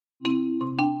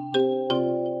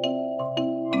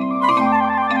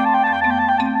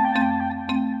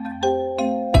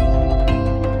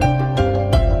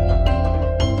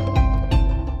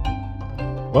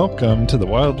welcome to the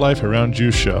Wildlife Around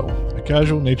You Show, a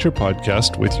casual nature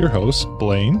podcast with your hosts,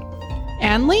 Blaine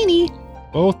and Lainey,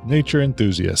 both nature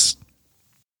enthusiasts.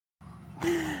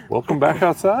 Welcome back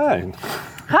outside.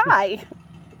 Hi.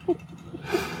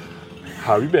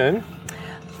 How have you been?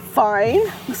 Fine.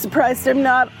 I'm surprised I'm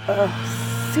not,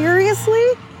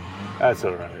 seriously? That's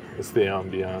all right. It's the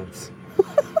ambiance.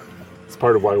 It's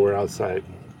part of why we're outside.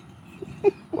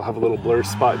 We'll have a little blur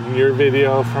spot in your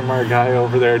video from our guy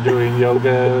over there doing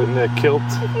yoga in a kilt.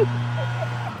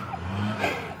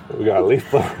 We got leaf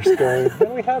blowers going.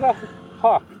 Then we had a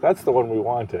hawk. That's the one we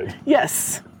wanted.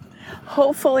 Yes.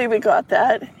 Hopefully we got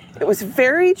that. It was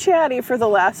very chatty for the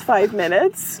last 5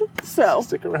 minutes, so.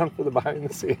 Stick around for the behind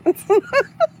the scenes.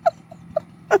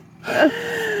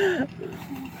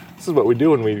 This is what we do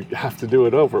when we have to do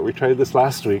it over. We tried this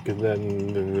last week and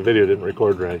then the video didn't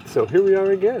record right. So here we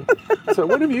are again. So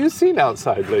what have you seen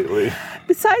outside lately?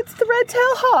 Besides the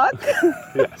red-tailed hawk.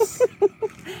 Yes.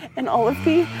 And all of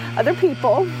the other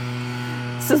people.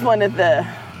 This is one of the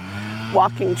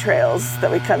walking trails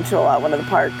that we come to a lot, one of the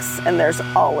parks, and there's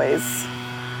always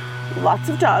lots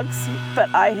of dogs, but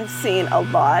I have seen a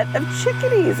lot of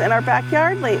chickadees in our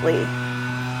backyard lately.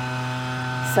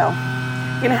 So,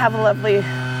 you're gonna have a lovely,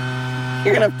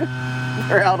 you're gonna have to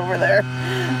blur out over there.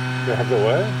 You have to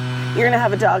what? You're gonna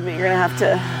have a dog that you're gonna have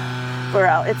to blur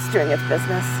out. It's doing its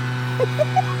business.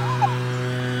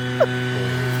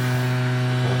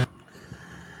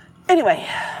 Anyway,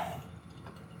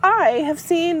 I have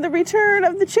seen the return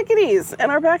of the chickadees in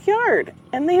our backyard,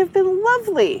 and they have been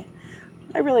lovely.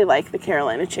 I really like the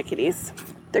Carolina chickadees.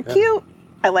 They're cute.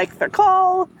 I like their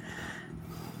call.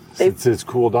 Since it's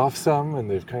cooled off some and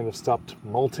they've kind of stopped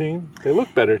molting, they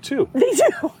look better too. They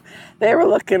do. They were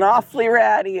looking awfully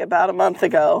ratty about a month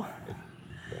ago.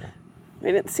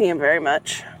 We didn't see them very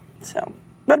much. So,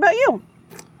 what about you?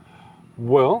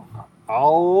 Well,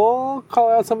 I'll call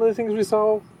out some of the things we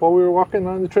saw while we were walking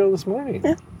on the trail this morning.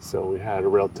 Yeah. So we had a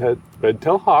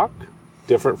red-tailed hawk,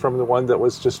 different from the one that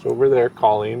was just over there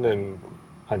calling and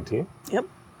hunting. Yep.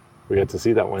 We got to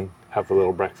see that one have a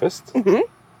little breakfast. Mm-hmm.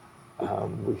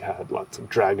 We had lots of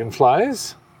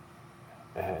dragonflies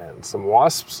and some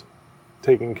wasps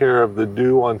taking care of the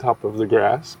dew on top of the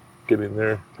grass, getting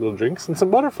their little drinks, and some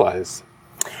butterflies.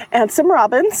 And some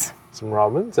robins. Some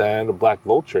robins and a black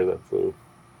vulture that flew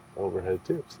overhead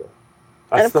too. So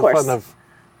And that's of the course, fun of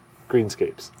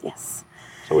greenscapes. Yes.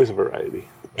 It's always a variety.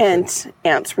 And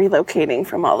ants relocating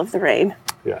from all of the rain.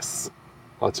 Yes.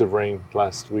 Lots of rain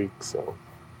last week, so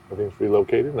everything's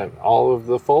relocated and all of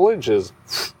the foliage is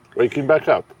waking back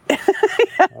up. Yes.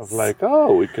 I was like,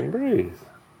 oh, we can breathe.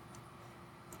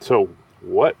 So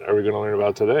what are we going to learn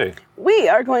about today? We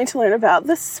are going to learn about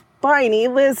the spiny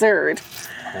lizard.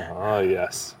 Ah,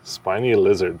 yes. Spiny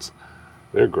lizards.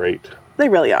 They're great. They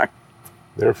really are.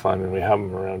 They're fun, and we have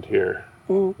them around here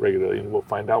regularly, and we'll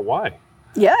find out why.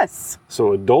 Yes.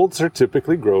 So adults are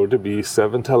typically grown to be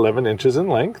 7 to 11 inches in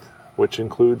length, which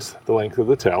includes the length of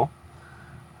the tail.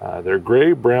 They're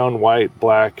gray, brown, white,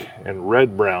 black, and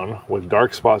red-brown with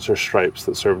dark spots or stripes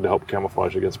that serve to help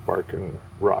camouflage against bark and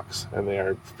rocks. And they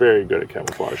are very good at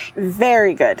camouflage.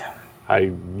 Very good.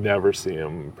 I never see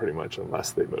them pretty much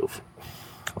unless they move.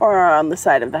 Or on the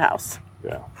side of the house.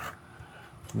 Yeah.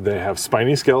 They have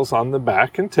spiny scales on the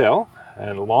back and tail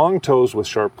and long toes with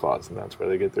sharp claws, and that's where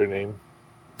they get their name,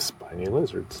 spiny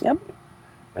lizards. Yep.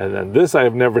 And then this I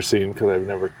have never seen because I've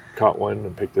never caught one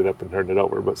and picked it up and turned it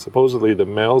over, but supposedly the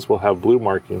males will have blue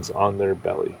markings on their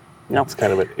belly. No. It's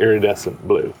kind of an iridescent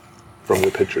blue from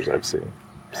the pictures I've seen.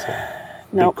 So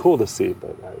Nope. be cool to see,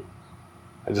 but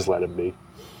I just let them be.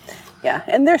 Yeah,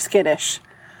 and they're skittish.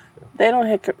 They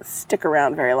don't stick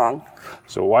around very long.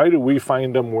 So why do we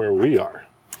find them where we are?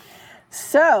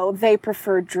 So they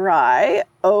prefer dry,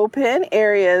 open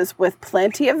areas with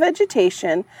plenty of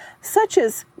vegetation, such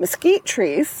as mesquite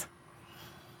trees.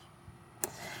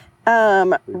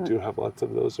 We do have lots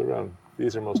of those around.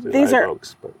 These are mostly live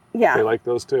oaks, but yeah. they like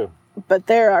those too. But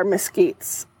there are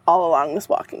mesquites all along this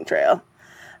walking trail,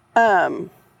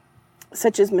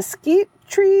 such as mesquite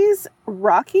trees,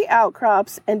 rocky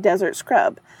outcrops, and desert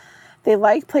scrub. They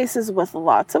like places with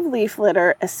lots of leaf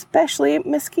litter, especially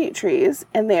mesquite trees,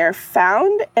 and they are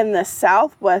found in the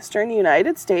southwestern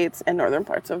United States and northern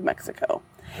parts of Mexico.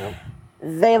 Yep.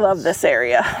 They love this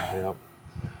area. Yep.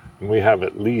 And we have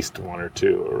at least one or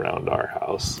two around our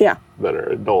house Yeah. that are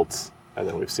adults. And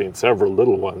then we've seen several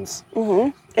little ones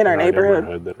In our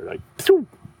neighborhood. that are like, "Phew,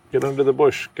 get under the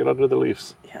bush, get under the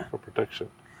leaves for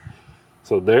protection."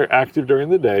 So they're active during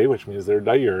the day, which means they're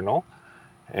diurnal.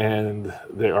 And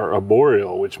they are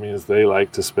arboreal, which means they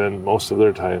like to spend most of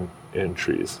their time in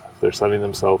trees. If they're sunning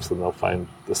themselves, then they'll find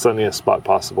the sunniest spot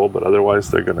possible, but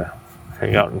otherwise they're going to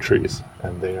hang out in trees.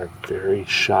 And they are very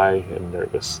shy and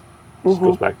nervous. This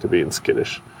goes back to being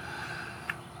skittish.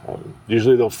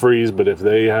 Usually they'll freeze, but if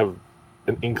they have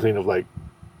an inkling of like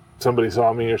somebody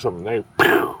saw me or something,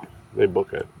 they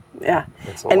book it. Yeah.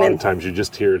 And so a lot of times you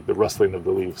just hear the rustling of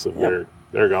the leaves of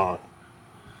they're gone.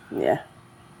 Yeah.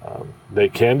 They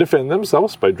can defend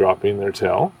themselves by dropping their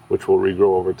tail, which will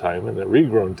regrow over time, and the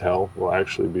regrown tail will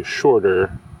actually be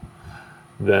shorter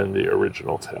than the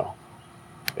original tail.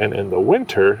 And in the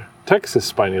winter, Texas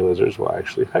spiny lizards will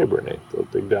actually hibernate. They'll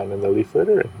dig down in the leaf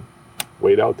litter and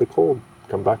wait out the cold,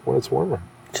 come back when it's warmer.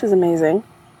 Which is amazing.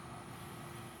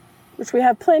 Which we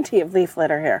have plenty of leaf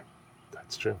litter here.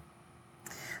 That's true.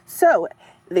 So,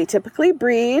 they typically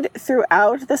breed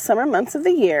throughout the summer months of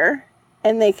the year,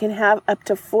 and they can have up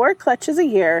to 4 clutches a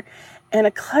year, and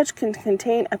a clutch can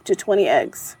contain up to 20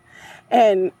 eggs.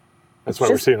 And that's why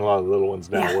we're seeing a lot of little ones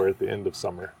now. We're at the end of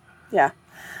summer. Yeah.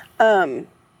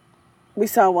 We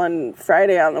saw one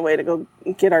Friday on the way to go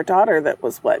get our daughter that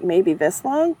was, maybe this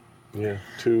long? Yeah,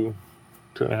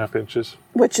 2.5 inches.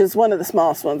 Which is one of the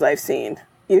smallest ones I've seen.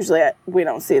 Usually we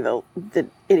don't see the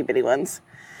itty-bitty ones.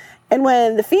 And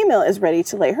when the female is ready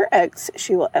to lay her eggs,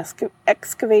 she will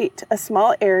excavate a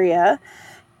small area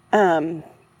in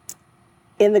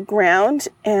the ground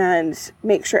and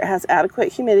make sure it has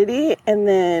adequate humidity. And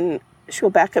then she will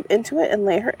back up into it and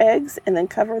lay her eggs and then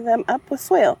cover them up with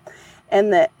soil.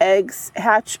 And the eggs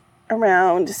hatch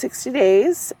around 60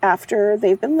 days after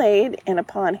they've been laid. And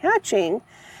upon hatching,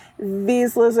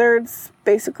 these lizards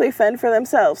basically fend for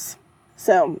themselves.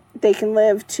 So they can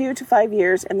live 2 to 5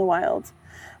 years in the wild,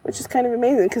 which is kind of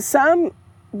amazing because some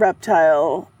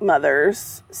reptile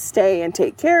mothers stay and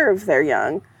take care of their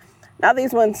young. Not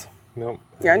these ones. Nope.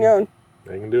 You're on your own.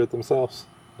 They can do it themselves.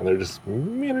 And they're just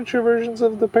miniature versions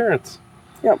of the parents.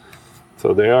 Yep.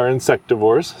 So they are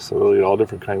insectivores, so they'll eat all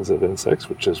different kinds of insects,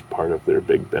 which is part of their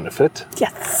big benefit.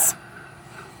 Yes.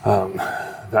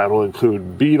 That'll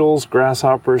include beetles,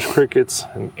 grasshoppers, crickets,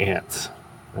 and ants.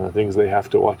 And the things they have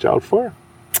to watch out for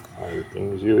are the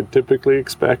things you would typically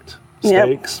expect.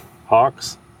 Snakes,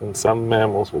 hawks, and some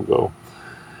mammals will go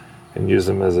and use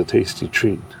them as a tasty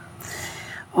treat.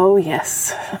 Oh,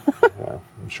 yes. Yeah,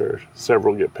 I'm sure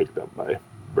several get picked up by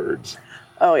birds.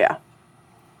 Oh, yeah.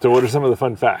 So what are some of the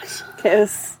fun facts?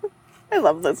 Yes. I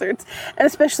love lizards, and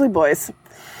especially boys.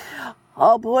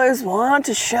 All boys want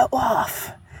to show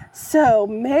off. So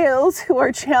males who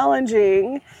are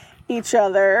challenging each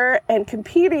other and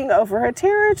competing over a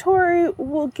territory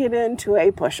will get into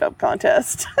a push-up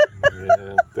contest.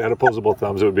 Yeah, if they had opposable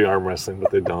thumbs, it would be arm wrestling,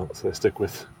 but they don't, so they stick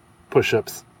with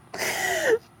push-ups.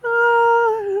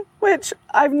 Which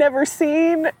I've never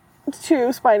seen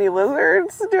 2 spiny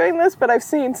lizards doing this, but I've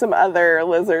seen some other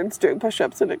lizards doing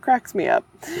push-ups, and it cracks me up.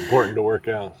 It's important to work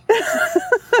out.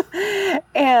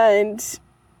 And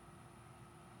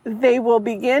they will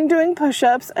begin doing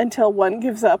push-ups until one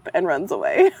gives up and runs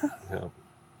away. Yeah.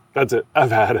 That's it. I've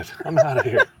had it. I'm out of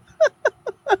here.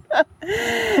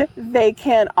 They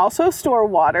can also store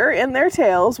water in their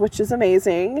tails, which is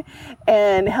amazing,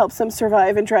 and helps them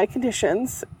survive in dry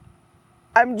conditions.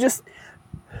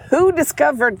 Who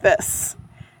discovered this?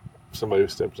 Somebody who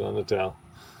stepped on the towel.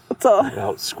 So,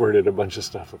 Out squirted a bunch of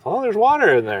stuff. Oh, there's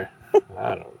water in there.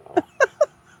 I don't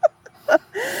know.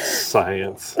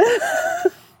 Science.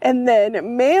 And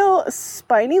then male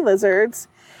spiny lizards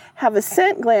have a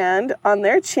scent gland on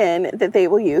their chin that they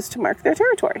will use to mark their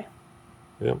territory.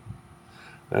 Yep.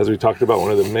 As we talked about,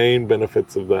 one of the main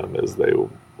benefits of them is they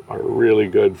are really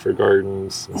good for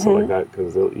gardens and stuff like that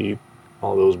because they'll eat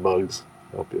all those bugs.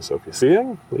 Help you. So if you see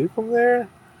them, leave them there.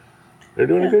 They're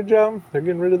doing a good job. They're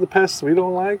getting rid of the pests we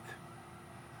don't like.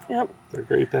 Yep. They're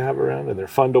great to have around, and they're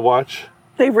fun to watch.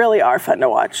 They really are fun to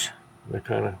watch. They're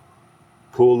kind of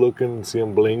cool looking. See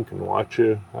them blink and watch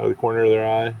you out of the corner of their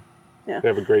eye. Yeah. They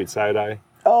have a great side eye.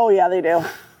 Oh, yeah, they do.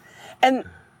 And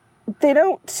they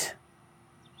don't,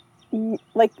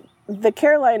 like the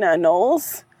Carolina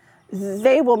anoles,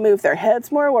 they will move their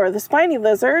heads more, where the spiny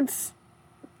lizards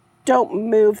don't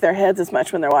move their heads as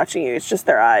much when they're watching you. It's just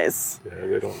their eyes. Yeah,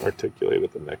 they don't articulate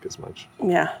at the neck as much.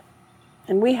 Yeah.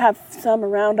 And we have some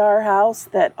around our house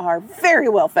that are very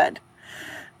well fed.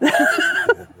 Yeah,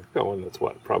 we've got one that's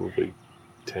probably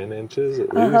 10 inches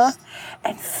at least.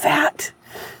 And fat.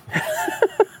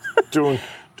 Doing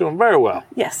very well.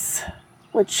 Yes.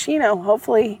 Which,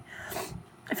 hopefully,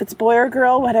 if it's boy or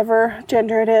girl, whatever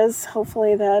gender it is,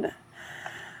 hopefully that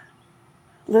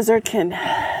lizard can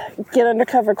get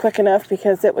undercover quick enough,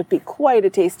 because it would be quite a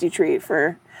tasty treat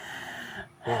for...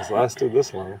 Well, it's lasted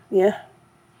this long. Yeah.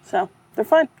 So, they're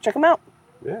fun. Check them out.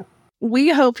 Yeah. We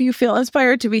hope you feel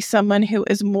inspired to be someone who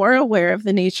is more aware of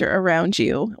the nature around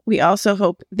you. We also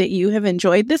hope that you have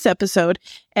enjoyed this episode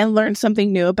and learned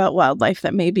something new about wildlife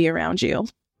that may be around you.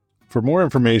 For more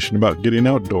information about getting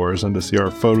outdoors and to see our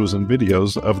photos and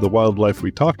videos of the wildlife we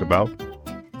talked about,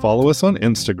 follow us on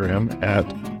Instagram at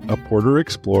A Porter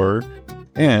Explorer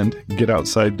and Get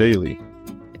Outside Daily.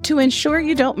 To ensure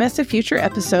you don't miss a future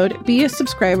episode, be a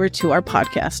subscriber to our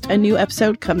podcast. A new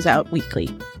episode comes out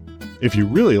weekly. If you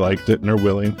really liked it and are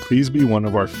willing, please be one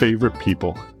of our favorite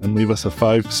people and leave us a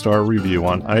 5-star review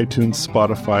on iTunes,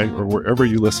 Spotify, or wherever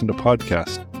you listen to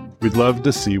podcasts. We'd love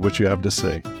to see what you have to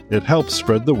say. It helps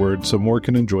spread the word so more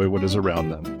can enjoy what is around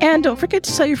them. And don't forget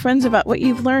to tell your friends about what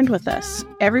you've learned with us.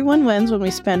 Everyone wins when we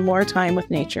spend more time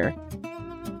with nature.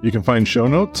 You can find show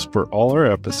notes for all our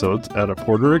episodes at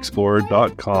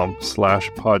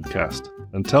aporterexplorer.com/podcast.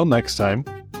 Until next time,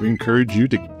 we encourage you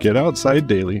to get outside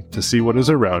daily to see what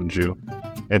is around you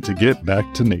and to get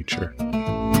back to nature.